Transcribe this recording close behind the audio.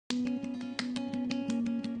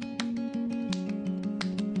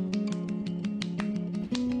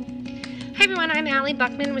Hi everyone, I'm Allie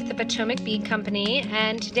Buckman with the Potomac Bead Company,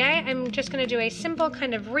 and today I'm just going to do a simple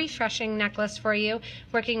kind of refreshing necklace for you,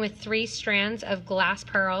 working with 3 strands of glass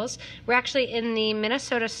pearls. We're actually in the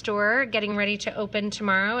Minnesota store getting ready to open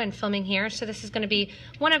tomorrow and filming here, so this is going to be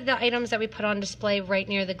one of the items that we put on display right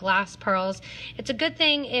near the glass pearls. It's a good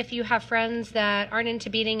thing if you have friends that aren't into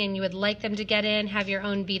beading and you would like them to get in, have your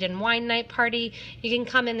own bead and wine night party. You can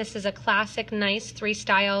come in. This is a classic, nice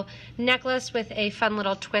 3-style necklace with a fun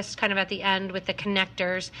little twist kind of at the end with the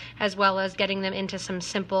connectors, as well as getting them into some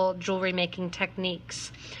simple jewelry making techniques.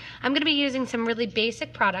 I'm going to be using some really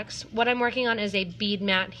basic products. What I'm working on is a bead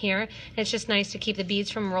mat here, and it's just nice to keep the beads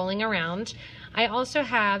from rolling around. I also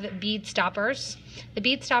have bead stoppers. The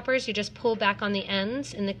bead stoppers you just pull back on the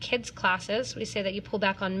ends. In the kids' classes, we say that you pull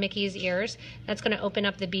back on Mickey's ears. That's going to open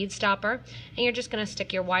up the bead stopper, and you're just going to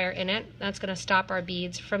stick your wire in it. That's going to stop our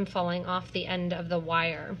beads from falling off the end of the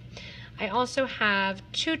wire. I also have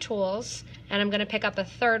 2 tools, and I'm going to pick up a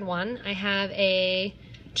third one. I have a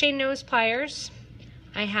chain nose pliers.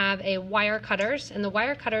 I have a wire cutters, and the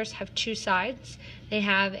wire cutters have 2 sides. They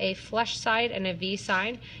have a flush side and a V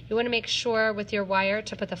side. You want to make sure with your wire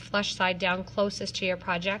to put the flush side down closest to your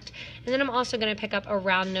project. And then I'm also going to pick up a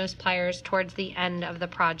round nose pliers towards the end of the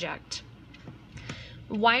project.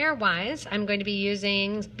 Wire-wise, I'm going to be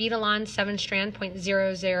using Beadalon 7-strand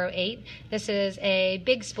 .008. This is a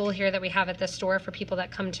big spool here that we have at the store for people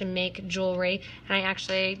that come to make jewelry, and I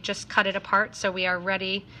actually just cut it apart so we are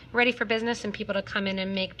ready for business and people to come in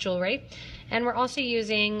and make jewelry. And we're also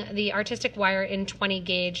using the artistic wire in 20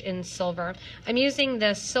 gauge in silver. I'm using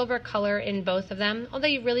the silver color in both of them, although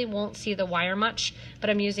you really won't see the wire much, but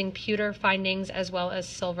I'm using pewter findings as well as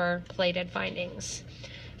silver plated findings.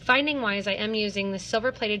 Finding wise, I am using the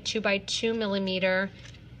silver plated 2x2 millimeter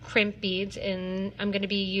crimp beads, and I'm going to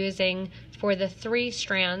be using, for the 3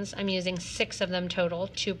 strands, I'm using 6 of them total,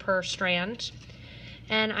 2 per strand.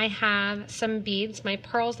 And I have some beads. My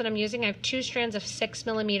pearls that I'm using, I have 2 strands of 6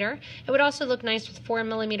 millimeter. It would also look nice with 4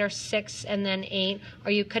 millimeter, 6, and then 8,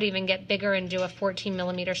 or you could even get bigger and do a 14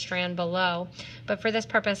 millimeter strand below. But for this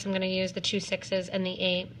purpose, I'm going to use the 2 6s and the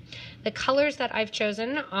 8. The colors that I've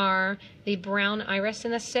chosen are the brown iris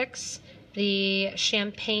in the 6, the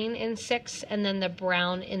champagne in 6, and then the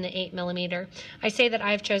brown in the 8 millimeter. I say that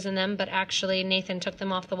I've chosen them, but actually Nathan took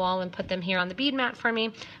them off the wall and put them here on the bead mat for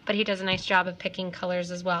me, but he does a nice job of picking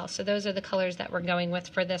colors as well. So those are the colors that we're going with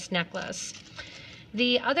for this necklace.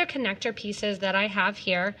 The other connector pieces that I have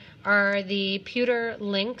here are the pewter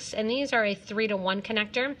links, and these are a 3-to-1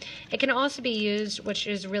 connector. It can also be used, which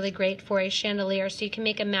is really great, for a chandelier, so you can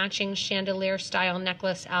make a matching chandelier style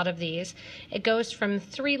necklace out of these. It goes from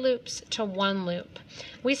 3 loops to 1 loop.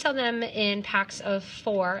 We sell them in packs of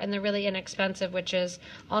 4, and they're really inexpensive, which is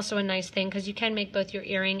also a nice thing because you can make both your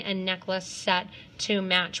earring and necklace set to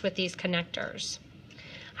match with these connectors.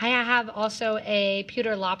 I have also a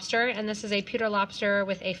pewter lobster, and this is a pewter lobster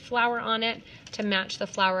with a flower on it to match the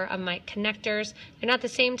flower of my connectors. They're not the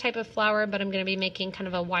same type of flower, but I'm going to be making kind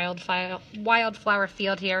of a wildflower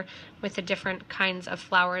field here with the different kinds of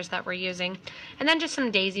flowers that we're using. And then just some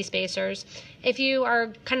daisy spacers. If you are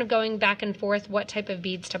kind of going back and forth what type of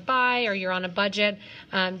beads to buy, or you're on a budget,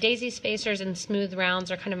 daisy spacers and smooth rounds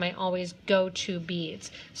are kind of my always go-to beads.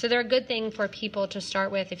 So they're a good thing for people to start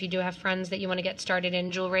with if you do have friends that you want to get started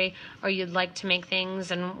in jewelry, or you'd like to make things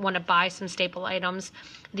and want to buy some staple items.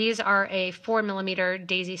 These are a 4 millimeter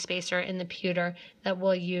daisy spacer in the pewter that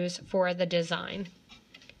we'll use for the design.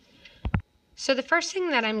 So the first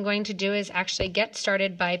thing that I'm going to do is actually get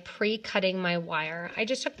started by pre-cutting my wire. I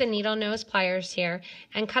just took the needle nose pliers here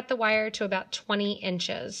and cut the wire to about 20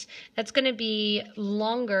 inches. That's going to be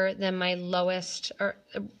longer than my lowest,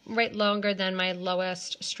 longer than my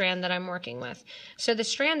lowest strand that I'm working with. So the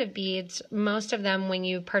strand of beads, most of them when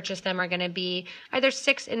you purchase them are going to be either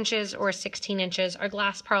 6 inches or 16 inches. Our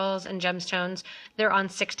glass pearls and gemstones, they're on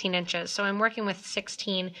 16 inches. So I'm working with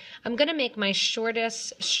 16. I'm going to make my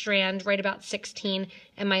shortest strand right about 16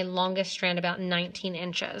 and my longest strand about 19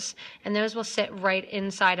 inches. And those will sit right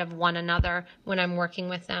inside of one another when I'm working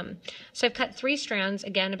with them. So I've cut 3 strands,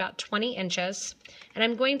 again about 20 inches, and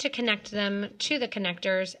I'm going to connect them to the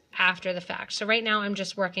connectors after the fact. So right now I'm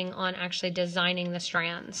just working on actually designing the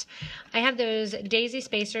strands. I have those daisy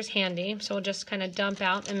spacers handy, so we'll just kind of dump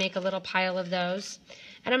out and make a little pile of those.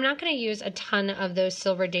 And I'm not going to use a ton of those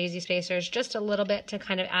silver daisy spacers, just a little bit to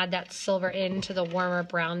kind of add that silver into the warmer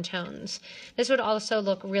brown tones. This would also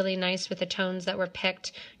look really nice with the tones that were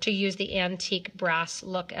picked to use the antique brass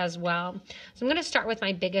look as well. So I'm going to start with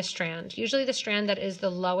my biggest strand. Usually the strand that is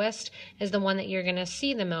the lowest is the one that you're going to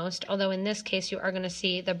see the most, although in this case you are going to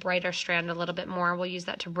see the brighter strand a little bit more. We'll use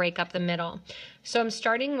that to break up the middle. So I'm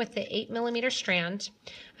starting with the 8mm strand.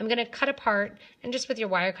 I'm going to cut apart, and just with your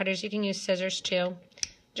wire cutters, you can use scissors too.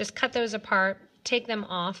 Just cut those apart, take them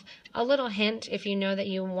off. A little hint, if you know that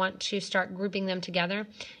you want to start grouping them together,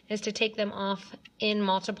 is to take them off in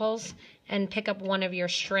multiples and pick up one of your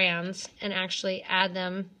strands and actually add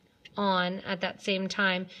them on at that same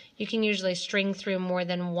time. You can usually string through more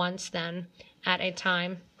than once then at a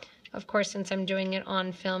time. Of course, since I'm doing it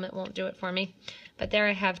on film, it won't do it for me. But there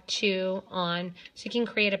I have 2 on, so you can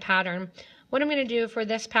create a pattern. What I'm going to do for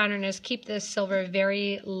this pattern is keep this silver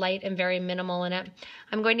very light and very minimal in it.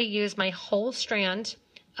 I'm going to use my whole strand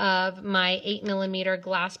of my 8mm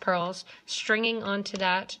glass pearls, stringing onto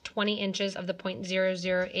that 20 inches of the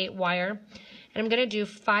 0.008 wire. And I'm going to do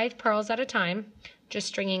 5 pearls at a time, just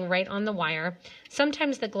stringing right on the wire.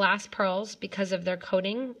 Sometimes the glass pearls, because of their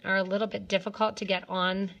coating, are a little bit difficult to get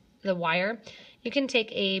on the wire. You can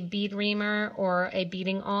take a bead reamer or a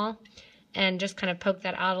beading awl and just kind of poke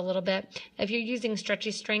that out a little bit. If you're using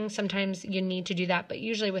stretchy string, sometimes you need to do that, but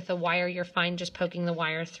usually with the wire, you're fine just poking the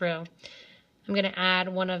wire through. I'm going to add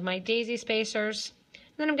one of my daisy spacers,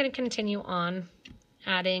 and then I'm going to continue on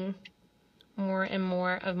adding more and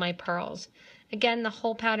more of my pearls. Again, the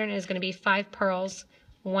whole pattern is going to be 5 pearls,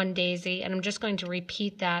 1 daisy, and I'm just going to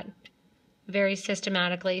repeat that very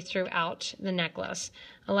systematically throughout the necklace.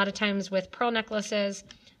 A lot of times with pearl necklaces,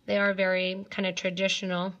 they are very kind of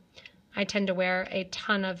traditional. I tend to wear a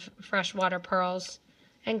ton of freshwater pearls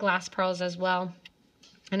and glass pearls as well.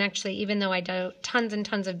 And actually, even though I do tons and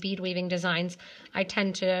tons of bead weaving designs, I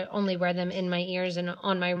tend to only wear them in my ears and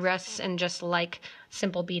on my wrists and just like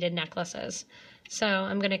simple beaded necklaces. So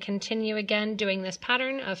I'm going to continue again doing this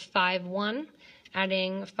pattern of 5-1,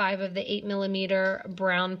 adding 5 of the 8mm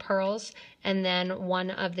brown pearls and then 1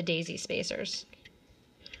 of the daisy spacers.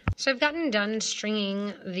 So I've gotten done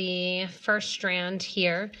stringing the first strand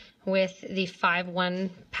here with the 5-1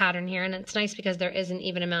 pattern here, and it's nice because there is an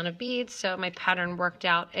even amount of beads, so my pattern worked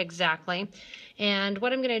out exactly. And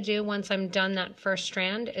what I'm going to do once I'm done that first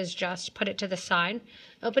strand is just put it to the side,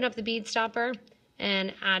 open up the bead stopper,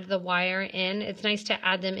 and add the wire in. It's nice to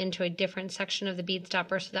add them into a different section of the bead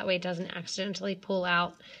stopper so that way it doesn't accidentally pull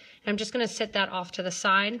out. And I'm just going to sit that off to the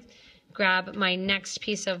side, grab my next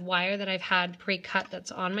piece of wire that I've had pre-cut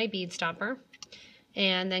that's on my bead stopper,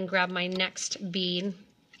 and then grab my next bead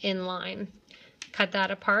in line. Cut that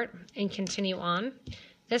apart and continue on.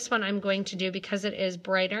 This one I'm going to do, because it is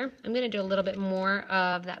brighter, I'm going to do a little bit more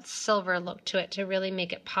of that silver look to it to really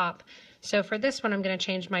make it pop. So for this one, I'm going to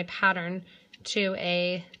change my pattern to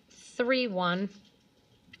a 3-1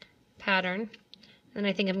 pattern. And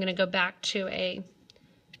I think I'm going to go back to a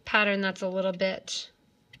pattern that's a little bit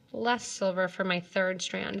less silver for my third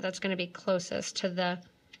strand. That's going to be closest to the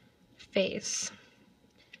face.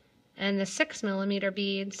 And the 6mm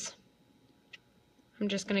beads, I'm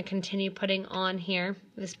just going to continue putting on here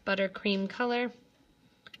this buttercream color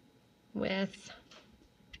with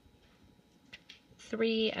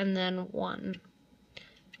 3 and then 1.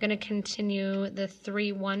 I'm going to continue the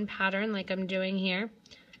 3-1 pattern like I'm doing here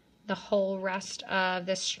the whole rest of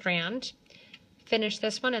this strand. Finish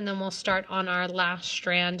this one, and then we'll start on our last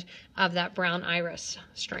strand of that brown iris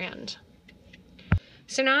strand.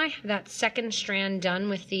 So now I have that second strand done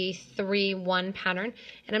with the 3-1 pattern,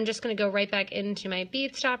 and I'm just going to go right back into my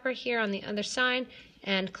bead stopper here on the other side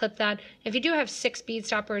and clip that. If you do have 6 bead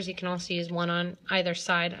stoppers, you can also use 1 on either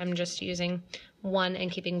side. I'm just using 1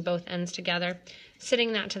 and keeping both ends together.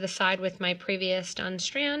 Sitting that to the side with my previous done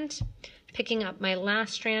strand, picking up my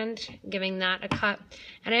last strand, giving that a cut,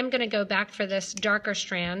 and I'm going to go back for this darker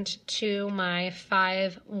strand to my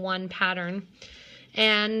 5-1 pattern.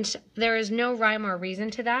 And there is no rhyme or reason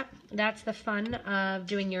to that. That's the fun of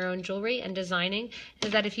doing your own jewelry and designing,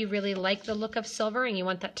 is that if you really like the look of silver and you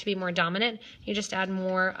want that to be more dominant, you just add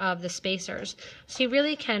more of the spacers. So you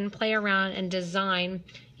really can play around and design,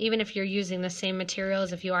 even if you're using the same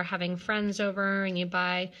materials. If you are having friends over and you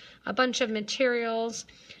buy a bunch of materials,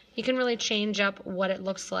 you can really change up what it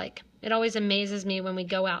looks like. It always amazes me when we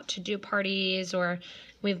go out to do parties, or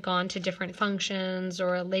we've gone to different functions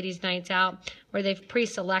or ladies' nights out where they've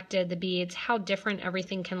pre-selected the beads, how different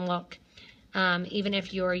everything can look, even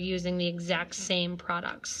if you're using the exact same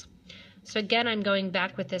products. So again, I'm going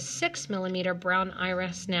back with this 6mm brown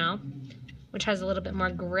iris now, which has a little bit more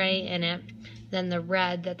gray in it. than the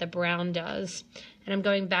red that the brown does. And I'm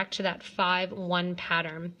going back to that 5-1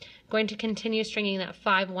 pattern. I'm going to continue stringing that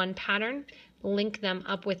 5-1 pattern, link them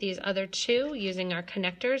up with these other two using our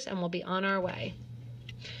connectors, and we'll be on our way.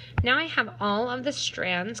 Now I have all of the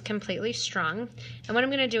strands completely strung, and what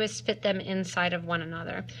I'm going to do is fit them inside of one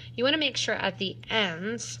another. You want to make sure at the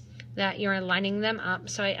ends that you're lining them up.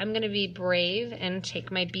 So I'm going to be brave and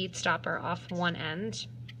take my bead stopper off one end.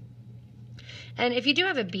 And if you do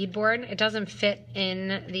have a bead board, it doesn't fit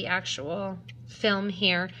in the actual film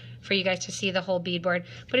here for you guys to see the whole bead board.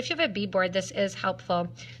 But if you have a bead board, this is helpful.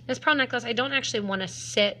 This pearl necklace, I don't actually want to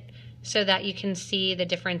sit so that you can see the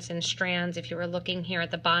difference in strands. If you were looking here at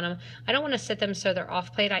the bottom, I don't want to sit them so they're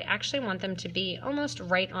off plate. I actually want them to be almost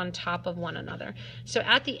right on top of one another. So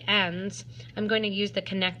at the ends, I'm going to use the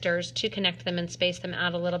connectors to connect them and space them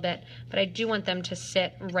out a little bit, but I do want them to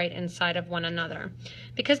sit right inside of one another.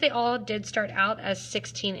 Because they all did start out as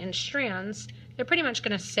 16-inch strands, they're pretty much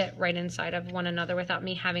going to sit right inside of one another without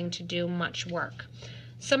me having to do much work.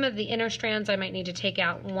 Some of the inner strands I might need to take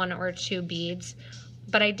out 1 or 2 beads,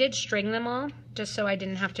 but I did string them all just so I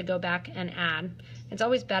didn't have to go back and add. It's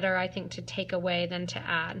always better, I think, to take away than to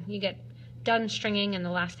add. You get done stringing and the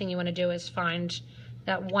last thing you want to do is find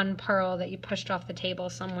that one pearl that you pushed off the table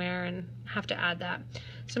somewhere and have to add that.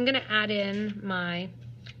 So I'm going to add in my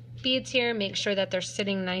beads here, make sure that they're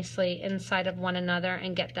sitting nicely inside of one another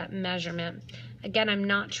and get that measurement. Again, I'm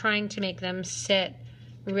not trying to make them sit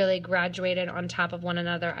really graduated on top of one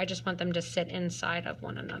another. I just want them to sit inside of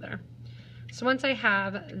one another. So once I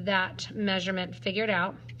have that measurement figured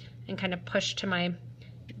out and kind of pushed to my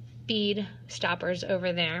bead stoppers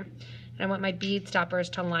over there, and I want my bead stoppers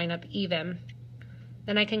to line up even,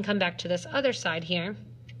 then I can come back to this other side here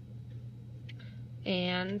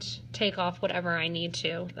and take off whatever I need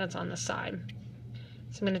to that's on the side.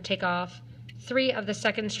 So I'm going to take off 3 of the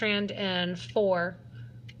second strand and 4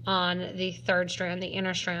 on the third strand, the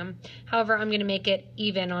inner strand. However, I'm going to make it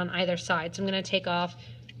even on either side. So I'm going to take off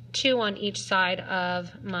 2 on each side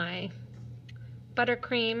of my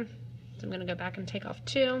buttercream. So I'm going to go back and take off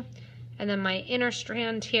 2. And then my inner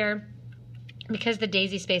strand here, because the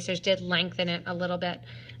daisy spacers did lengthen it a little bit,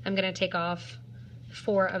 I'm going to take off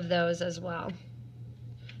 4 of those as well,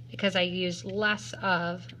 because I used less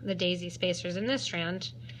of the daisy spacers in this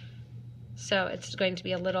strand. So it's going to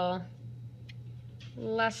be a little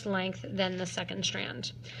less length than the second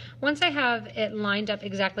strand. Once I have it lined up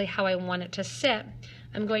exactly how I want it to sit,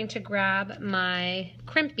 I'm going to grab my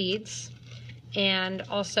crimp beads and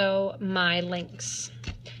also my links.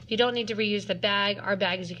 You don't need to reuse the bag. Our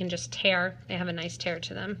bags you can just tear. They have a nice tear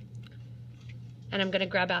to them. And I'm going to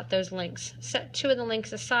grab out those links. Set 2 of the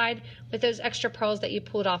links aside. With those extra pearls that you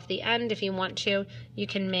pulled off the end, if you want to, you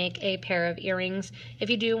can make a pair of earrings. If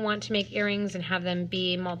you do want to make earrings and have them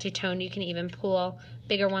be multi-tone, you can even pull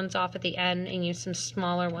bigger ones off at the end and use some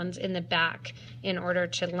smaller ones in the back in order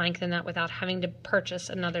to lengthen that without having to purchase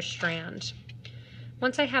another strand.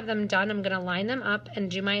 Once I have them done, I'm going to line them up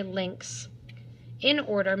and do my links in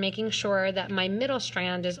order, making sure that my middle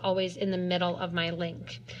strand is always in the middle of my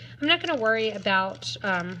link. I'm not going to worry about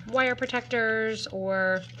wire protectors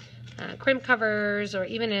or crimp covers or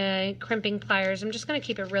even a crimping pliers. I'm just going to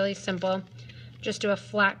keep it really simple. Just do a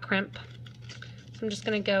flat crimp. So I'm just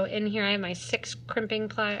going to go in here. I have my 6 crimping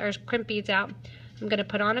pliers, crimp beads out. I'm going to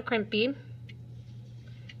put on a crimp bead,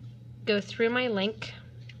 go through my link,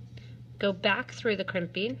 go back through the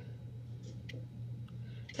crimp bead.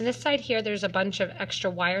 And this side here, there's a bunch of extra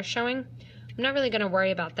wire showing. I'm not really going to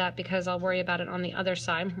worry about that because I'll worry about it on the other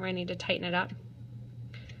side where I need to tighten it up.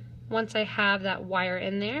 Once I have that wire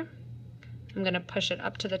in there, I'm going to push it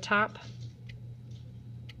up to the top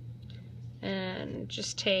and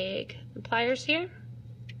just take the pliers here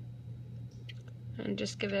and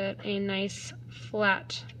just give it a nice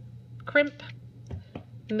flat crimp.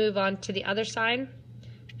 Move on to the other side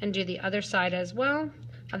and do the other side as well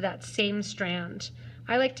of that same strand.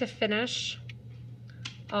 I like to finish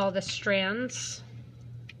all the strands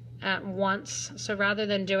at once, so rather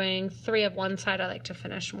than doing 3 of one side, I like to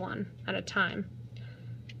finish 1 at a time.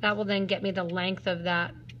 That will then get me the length of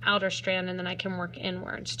that outer strand, and then I can work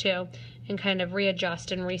inwards too and kind of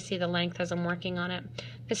readjust and re-see the length as I'm working on it.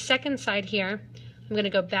 The second side here, I'm going to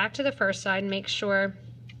go back to the first side and make sure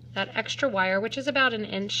that extra wire, which is about 1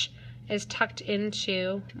 inch, is tucked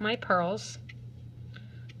into my pearls.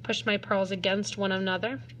 Push my pearls against one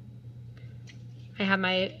another. I have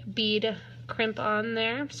my bead crimp on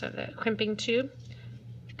there, so the crimping tube.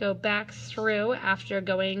 Go back through after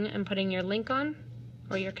going and putting your link on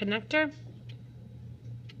or your connector,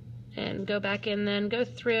 and go back in, then go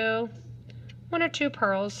through 1 or 2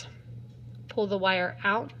 pearls, pull the wire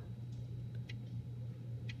out,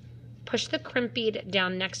 push the crimp bead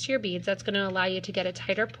down next to your beads. That's going to allow you to get a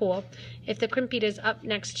tighter pull. If the crimp bead is up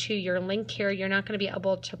next to your link here, you're not going to be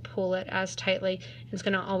able to pull it as tightly. It's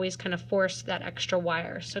going to always kind of force that extra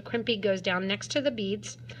wire. So crimp bead goes down next to the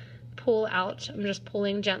beads. Pull out. I'm just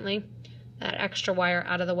pulling gently that extra wire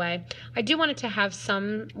out of the way. I do want it to have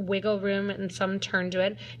some wiggle room and some turn to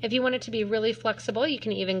it. If you want it to be really flexible, you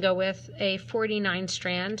can even go with a 49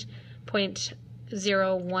 strand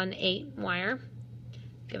 0.018 wire.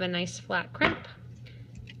 Give a nice flat crimp.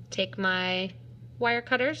 Take my wire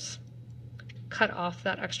cutters, cut off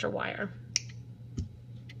that extra wire.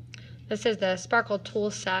 This is the Sparkle Tool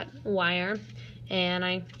Set wire, and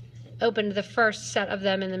I opened the first set of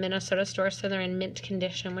them in the Minnesota store, so they're in mint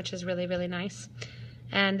condition, which is really, really nice.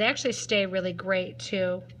 And they actually stay really great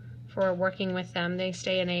too for working with them. They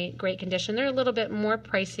stay in a great condition. They're a little bit more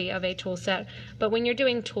pricey of a tool set, but when you're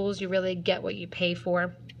doing tools, you really get what you pay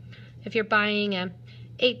for. If you're buying a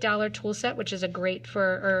 $8 tool set, which is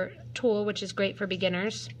which is great for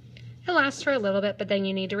beginners, it lasts for a little bit, but then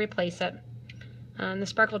you need to replace it. The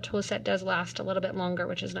Sparkle Tool Set does last a little bit longer,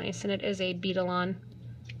 which is nice, and it is a Beadalon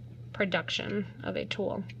production of a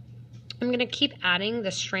tool. I'm going to keep adding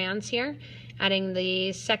the strands here, adding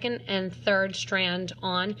the second and third strand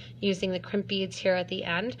on using the crimp beads here at the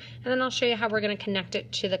end, and then I'll show you how we're going to connect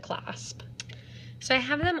it to the clasp. So I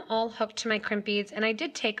have them all hooked to my crimp beads, and I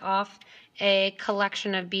did take off a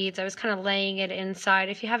collection of beads. I was kind of laying it inside.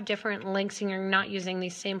 If you have different links and you're not using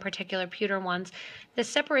these same particular pewter ones, the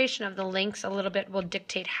separation of the links a little bit will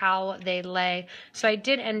dictate how they lay. So I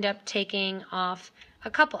did end up taking off a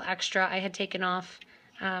couple extra. I had taken off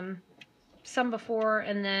some before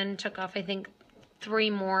and then took off, I think,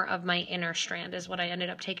 3 more of my inner strand is what I ended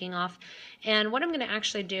up taking off. And what I'm going to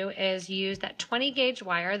actually do is use that 20 gauge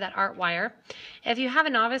wire, that art wire. If you have a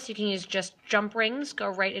novice, you can use just jump rings, go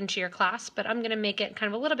right into your clasp, but I'm going to make it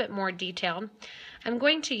kind of a little bit more detailed. I'm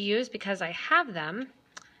going to use, because I have them,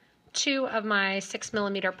 2 of my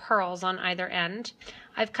 6mm pearls on either end.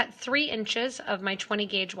 I've cut 3 inches of my 20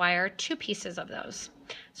 gauge wire, 2 pieces of those.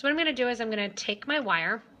 So what I'm going to do is I'm going to take my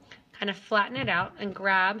wire, kind of flatten it out, and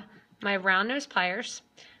grab my round nose pliers.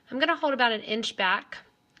 I'm going to hold about 1 inch back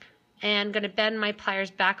and going to bend my pliers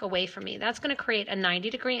back away from me. That's going to create a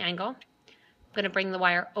 90-degree angle. I'm going to bring the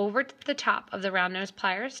wire over to the top of the round nose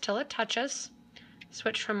pliers till it touches.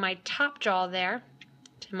 Switch from my top jaw there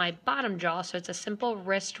to my bottom jaw, so it's a simple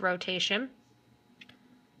wrist rotation.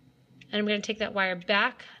 And I'm going to take that wire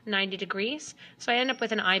back 90 degrees, so I end up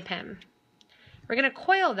with an eye pin. We're going to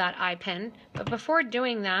coil that eye pin, but before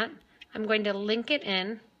doing that, I'm going to link it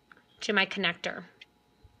in to my connector.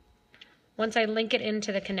 Once I link it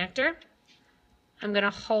into the connector, I'm going to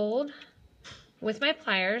hold with my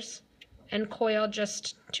pliers and coil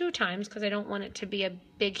just 2 times because I don't want it to be a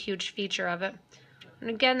big, huge feature of it. And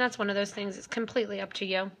again, that's one of those things, it's completely up to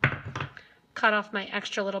you. Cut off my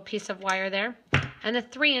extra little piece of wire there. And the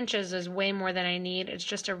 3 inches is way more than I need. It's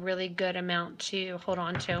just a really good amount to hold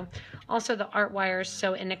on to. Also, the art wire is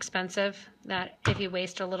so inexpensive that if you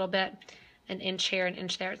waste a little bit, 1 inch here, 1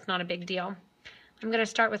 inch there, it's not a big deal. I'm going to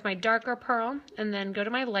start with my darker pearl and then go to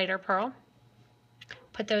my lighter pearl.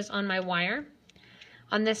 Put those on my wire.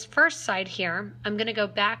 On this first side here, I'm going to go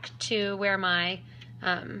back to where my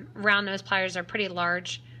round nose pliers are pretty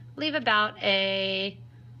large. Leave about 1/8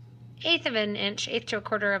 of an inch, 1/8 to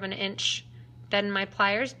 1/4 of an inch. Bend my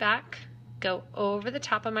pliers back, go over the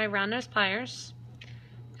top of my round nose pliers,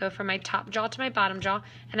 go from my top jaw to my bottom jaw,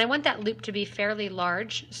 and I want that loop to be fairly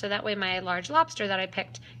large, so that way my large lobster that I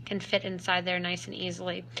picked can fit inside there nice and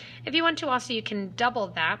easily. If you want to also, you can double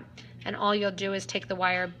that, and all you'll do is take the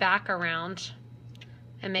wire back around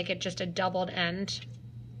and make it just a doubled end,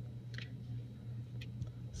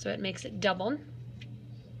 so it makes it doubled.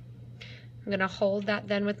 I'm going to hold that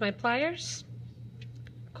then with my pliers,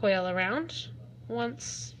 coil around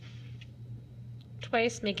once,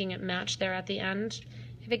 twice, making it match there at the end.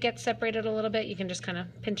 If it gets separated a little bit, you can just kind of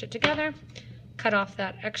pinch it together, cut off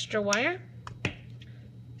that extra wire,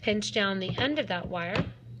 pinch down the end of that wire,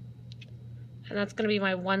 and that's going to be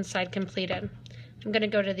my one side completed. I'm going to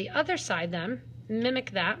go to the other side then,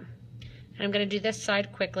 mimic that, and I'm going to do this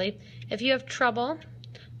side quickly. If you have trouble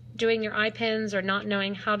doing your eye pins or not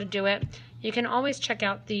knowing how to do it, you can always check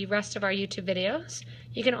out the rest of our YouTube videos.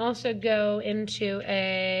 You can also go into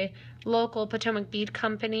a local Potomac Bead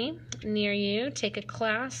Company near you, take a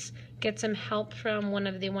class, get some help from one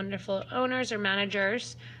of the wonderful owners or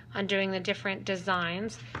managers on doing the different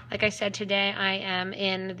designs. Like I said, today I am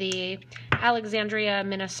in the Alexandria,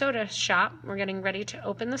 Minnesota shop. We're getting ready to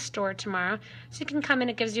open the store tomorrow. So you can come in,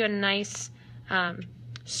 it gives you a nice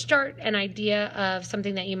start an idea of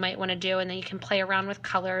something that you might want to do, and then you can play around with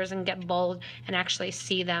colors and get bold and actually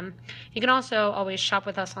see them. You can also always shop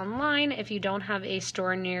with us online if you don't have a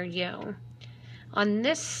store near you. On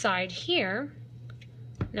this side here,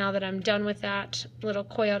 now that I'm done with that little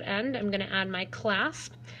coiled end, I'm going to add my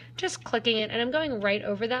clasp, just clicking it, and I'm going right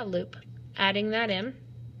over that loop, adding that in,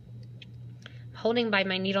 holding by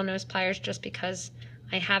my needle nose pliers just because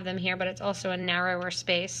I have them here, but it's also a narrower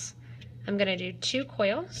space. I'm going to do 2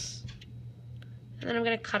 coils, and then I'm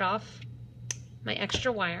going to cut off my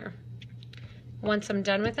extra wire. Once I'm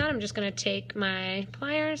done with that, I'm just going to take my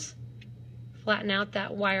pliers, flatten out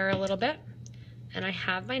that wire a little bit, and I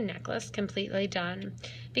have my necklace completely done.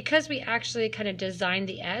 Because we actually kind of designed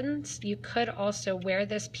the ends, you could also wear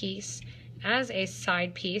this piece as a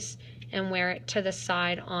side piece and wear it to the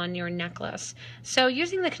side on your necklace. So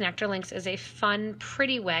using the connector links is a fun,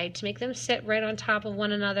 pretty way to make them sit right on top of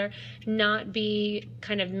one another, not be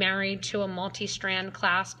kind of married to a multi-strand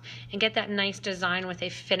clasp, and get that nice design with a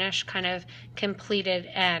finished kind of completed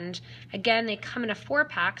end. Again, they come in a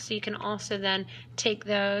 4-pack, so you can also then take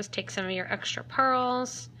those, take some of your extra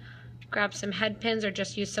pearls, grab some head pins, or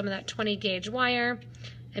just use some of that 20 gauge wire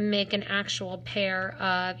and make an actual pair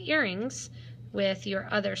of earrings with your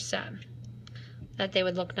other set, that they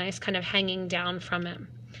would look nice kind of hanging down from it.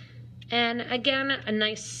 And again, a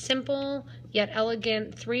nice simple yet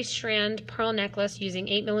elegant 3-strand pearl necklace using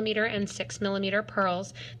 8mm and 6mm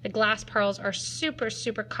pearls. The glass pearls are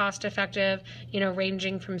super cost effective,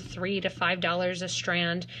 ranging from $3 to $5 a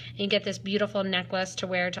strand, and you get this beautiful necklace to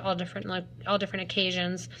wear to all different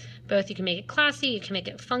occasions. Both you can make it classy, you can make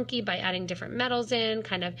it funky by adding different metals in,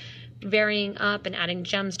 kind of varying up and adding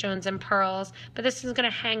gemstones and pearls. But this is going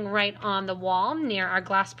to hang right on the wall near our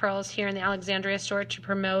glass pearls here in the Alexandria store to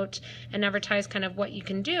promote and advertise kind of what you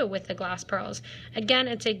can do with the glass pearls. Again,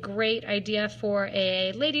 it's a great idea for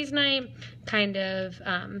a ladies' night, kind of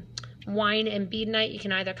wine and bead night. You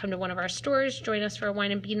can either come to one of our stores, join us for a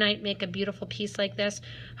wine and bead night, make a beautiful piece like this,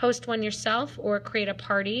 host one yourself, or create a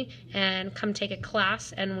party and come take a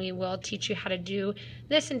class, and we will teach you how to do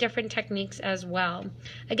this in different techniques as well.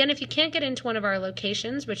 Again, if you can't get into one of our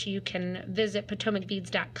locations, which you can visit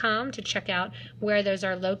potomacbeads.com to check out where those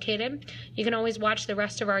are located, you can always watch the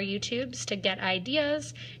rest of our YouTubes to get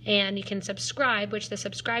ideas, and you can subscribe, which the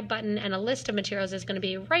subscribe button and a list of materials is going to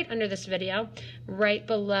be right under this video, right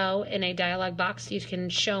below in a dialog box. You can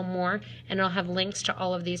show more, and it'll have links to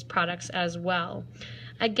all of these products as well.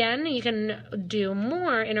 Again, you can do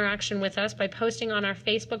more interaction with us by posting on our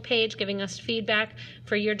Facebook page, giving us feedback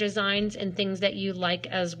for your designs and things that you like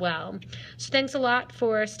as well. So thanks a lot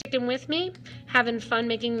for sticking with me, having fun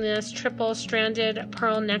making this triple stranded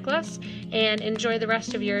pearl necklace, and enjoy the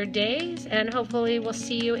rest of your days, and hopefully we'll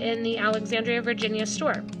see you in the Alexandria, Virginia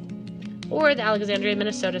store, or the Alexandria,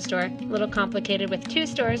 Minnesota store. A little complicated with 2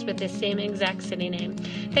 stores with the same exact city name.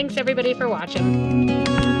 Thanks everybody for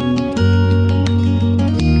watching.